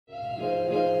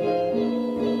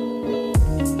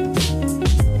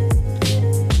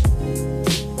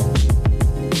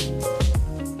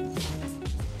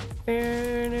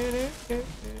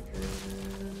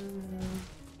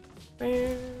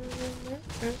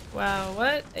Wow,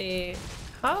 what a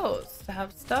house to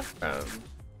have stuff from.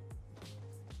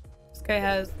 This guy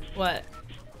has what?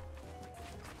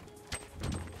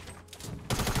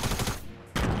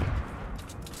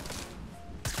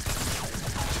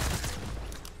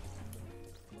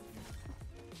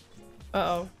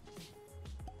 Uh-oh.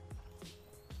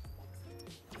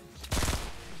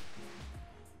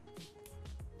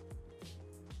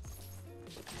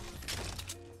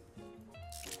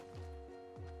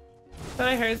 Thought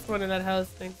I heard someone in that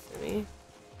house next to me.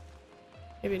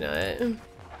 Maybe not.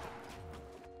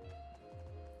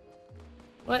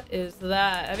 What is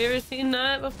that? Have you ever seen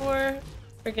that before?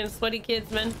 Freaking sweaty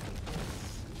kids, man.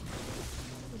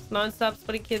 It's non-stop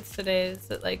sweaty kids today.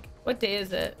 Is it like, what day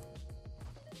is it?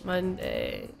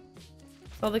 Monday.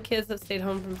 All the kids that stayed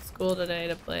home from school today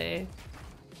to play.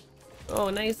 Oh,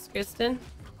 nice, Kristen.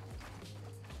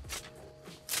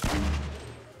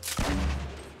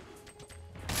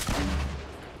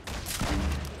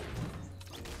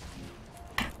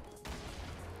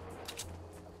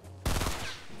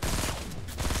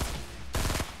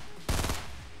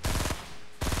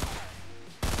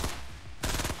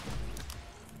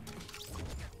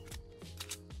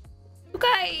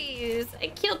 I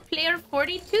killed player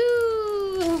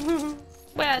 42.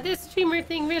 Wow, this streamer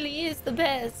thing really is the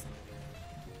best.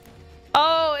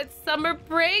 Oh, it's summer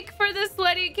break for the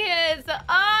sweaty kids.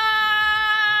 Ah,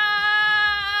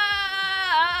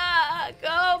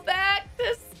 go back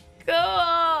to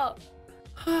school.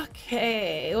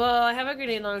 Okay, well, I have a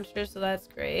grenade launcher, so that's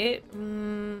great.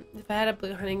 If I had a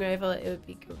blue hunting rifle, it would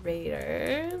be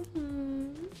greater.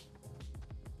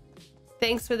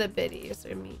 Thanks for the biddies,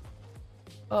 or me.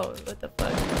 Oh, what the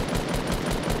fuck?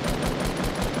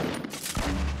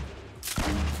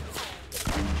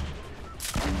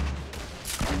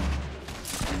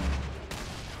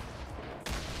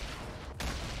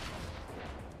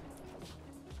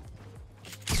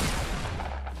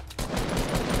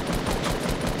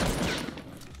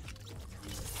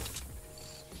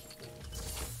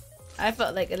 I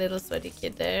felt like a little sweaty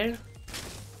kid there.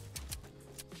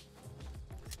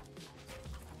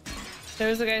 There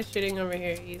was a guy shooting over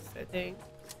here east, I think.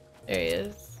 There he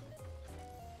is.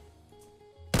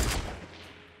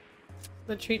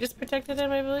 The tree just protected him,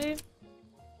 I believe.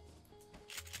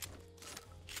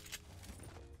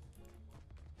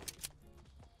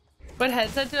 What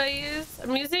headset do I use?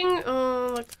 I'm using,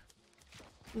 like...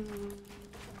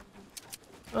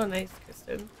 Oh, nice,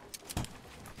 Kristen.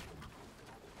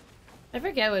 I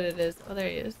forget what it is. Oh, there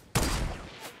he is.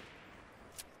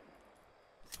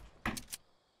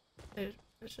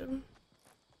 There's him.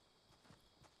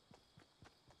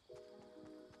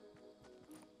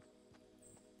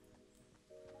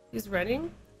 He's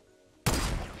running.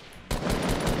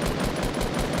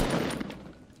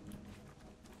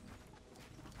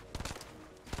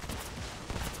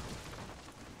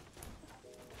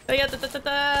 Oh yeah,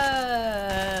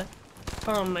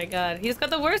 oh my god, he's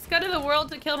got the worst gun in the world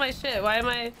to kill my shit. Why am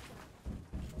I?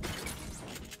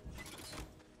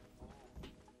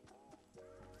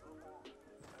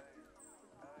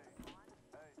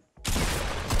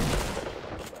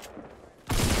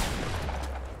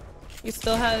 He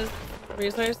still has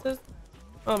resources?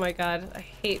 Oh my god, I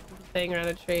hate playing around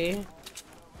a tree.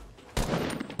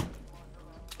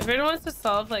 If anyone wants to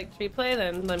solve like tree play,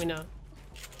 then let me know.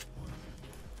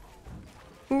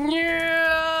 No!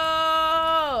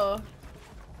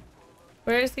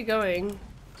 Where is he going?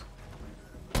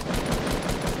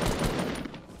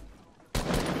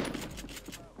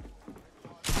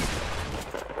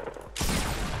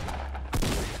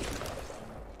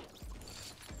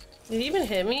 Did he even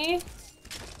hit me?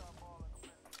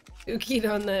 Dookied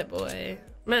on that boy.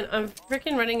 Man, I'm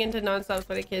freaking running into non-stop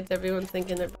sweaty kids. Everyone's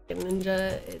thinking they're fucking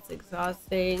ninja. It's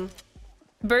exhausting.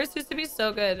 Burst used to be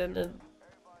so good, and then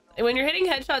when you're hitting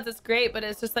headshots, it's great, but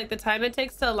it's just like the time it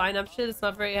takes to line up shit, it's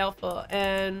not very helpful.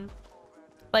 And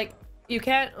like, you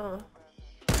can't. Oh.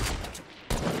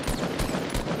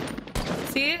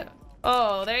 See?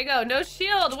 Oh, there you go. No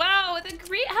shield. Wow, with a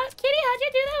green. Kitty, how'd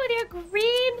you do that with your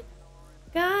green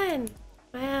gun?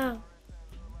 Wow.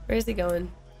 Where is he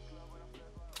going?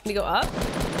 Can he go up?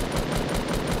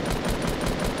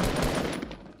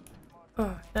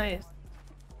 Oh, nice.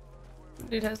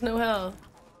 Dude has no health.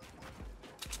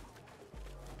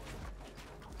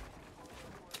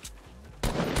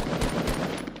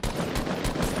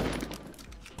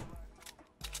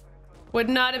 Would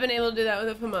not have been able to do that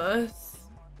with a FAMAS.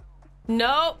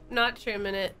 Nope, not true,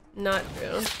 minute. Not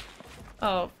true.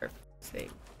 Oh, for fuck's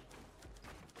sake.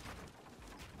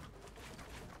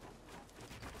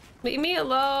 Leave me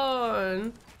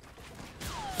alone.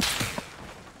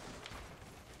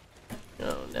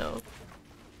 Oh no.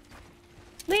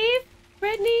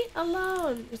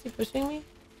 alone. Is he pushing me?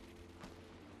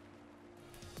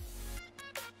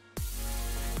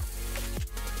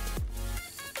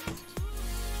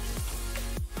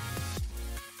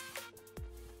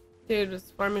 Dude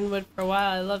was farming wood for a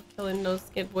while. I love killing those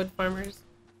skid wood farmers.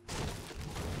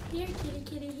 Here, kitty,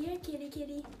 kitty. Here, kitty,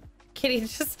 kitty. Kitty,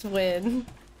 just win.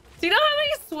 Do you know how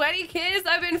many sweaty kids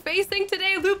I've been facing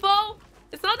today, Lupo?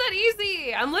 It's not that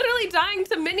easy. I'm literally dying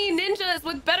to mini ninjas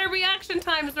with better reaction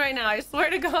times right now. I swear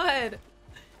to God.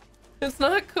 It's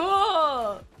not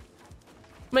cool.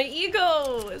 My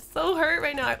ego is so hurt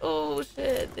right now. Oh,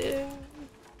 shit, dude.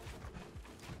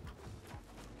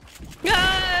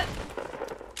 Ah!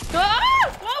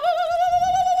 Ah! Whoa, whoa, whoa, whoa, whoa,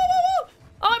 whoa, whoa, whoa.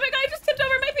 Oh my God, I just tipped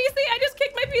over my PC. I just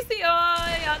kicked my PC. Oh,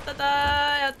 yata,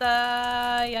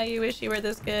 yata. Yeah, you wish you were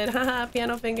this good. Haha,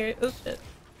 piano finger. Oh, shit.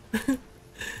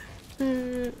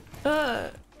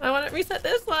 I want to reset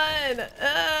this one.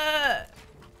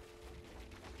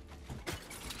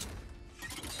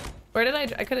 Where did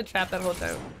I could have trapped that whole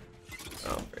time.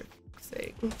 Oh, for fuck's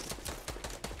sake.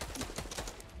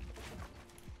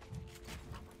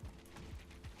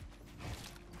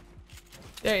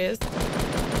 There he is.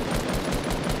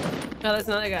 Oh, that's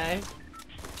another guy.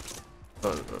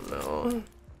 Oh, no.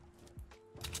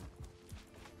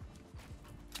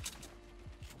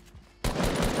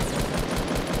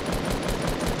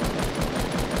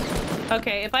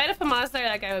 Okay, if I had a FAMAS there,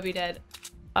 that guy would be dead.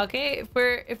 Okay, if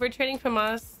we're trading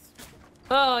FAMAS.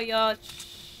 Oh, y'all.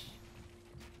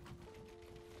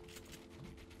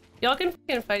 Y'all can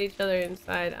fucking fight each other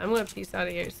inside. I'm gonna peace out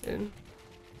of here soon.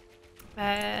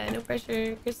 No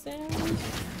pressure, Kristen.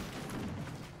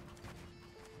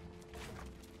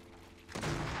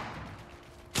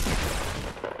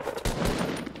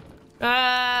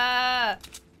 Ah,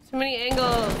 too many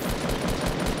angles.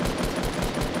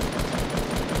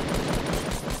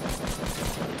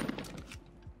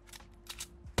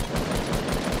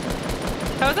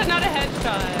 How is that not a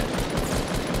headshot?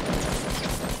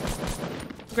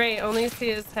 Great, only see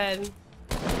his head.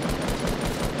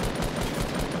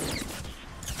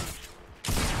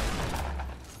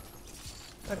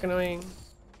 Fucking annoying.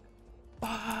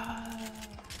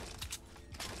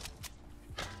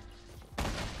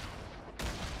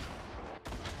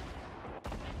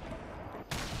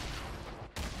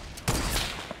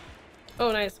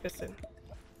 Oh, nice, Kristen.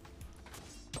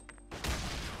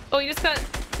 Oh, you just got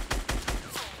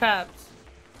trapped.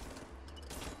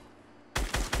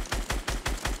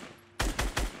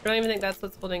 I don't even think that's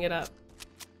what's holding it up.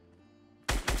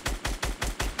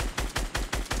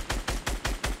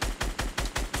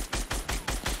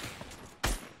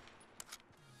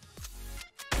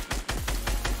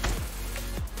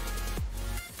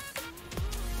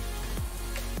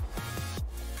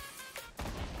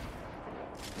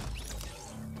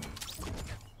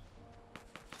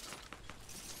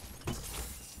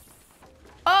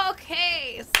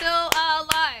 Okay, still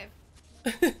alive.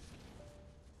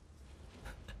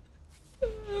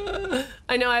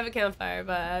 I know I have a campfire,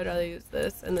 but I'd rather use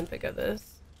this and then pick up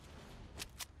this.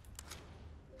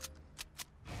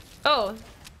 Oh,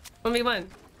 1v1.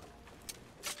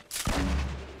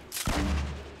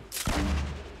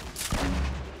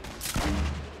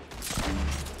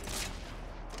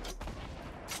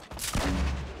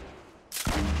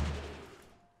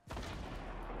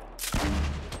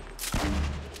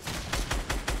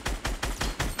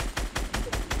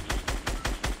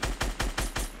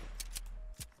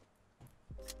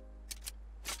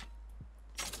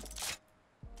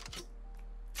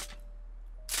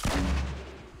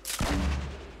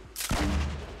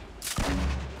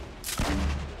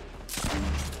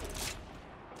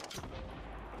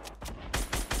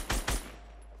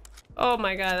 Oh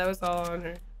my God, that was all on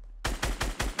her.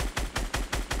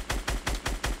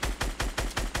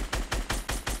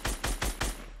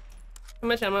 How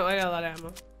much ammo? I got a lot of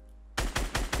ammo.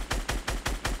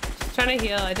 She's trying to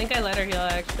heal. I think I let her heal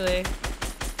actually.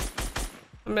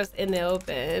 I'm just in the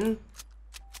open.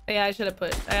 But yeah, I should have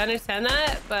pushed. I understand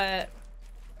that, but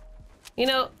you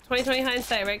know, 2020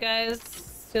 hindsight, right guys?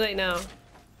 It's too late now.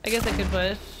 I guess I could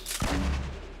push.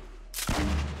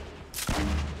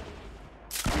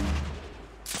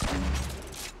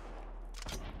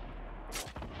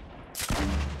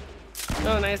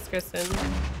 Oh, nice, Kristen.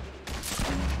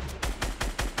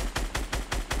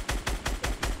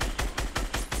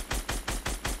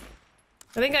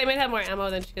 I think I might have more ammo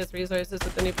than she has resources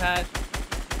with the new patch.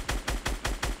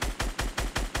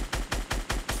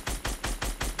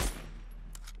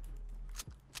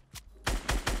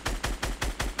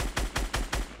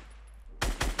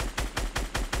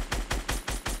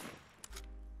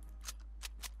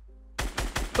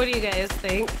 What do you guys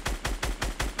think?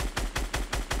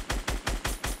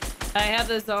 I have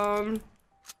the zone.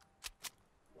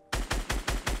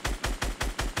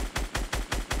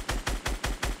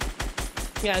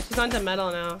 Yeah, she's onto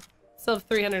metal now. Still have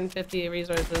 350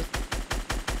 resources.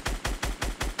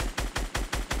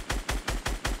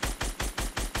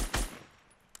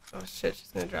 Oh shit,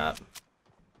 she's gonna drop.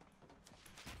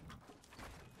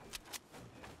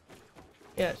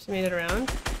 Yeah, she made it around.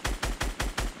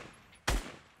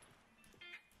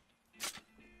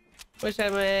 Wish I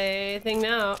had my thing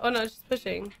now. Oh no, she's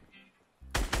pushing.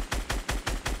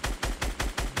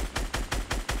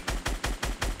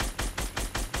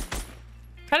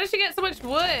 How did she get so much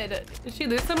wood? Did she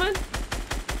lose someone?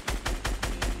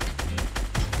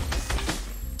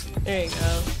 There you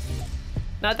go.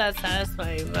 Not that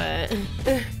satisfying, but...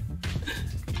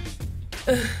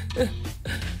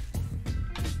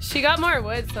 She got more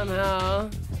wood somehow.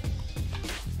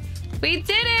 We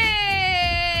did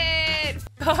it!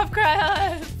 Off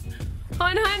Cryos!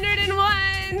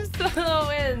 101 solo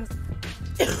wins.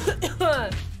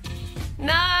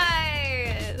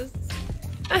 Nice!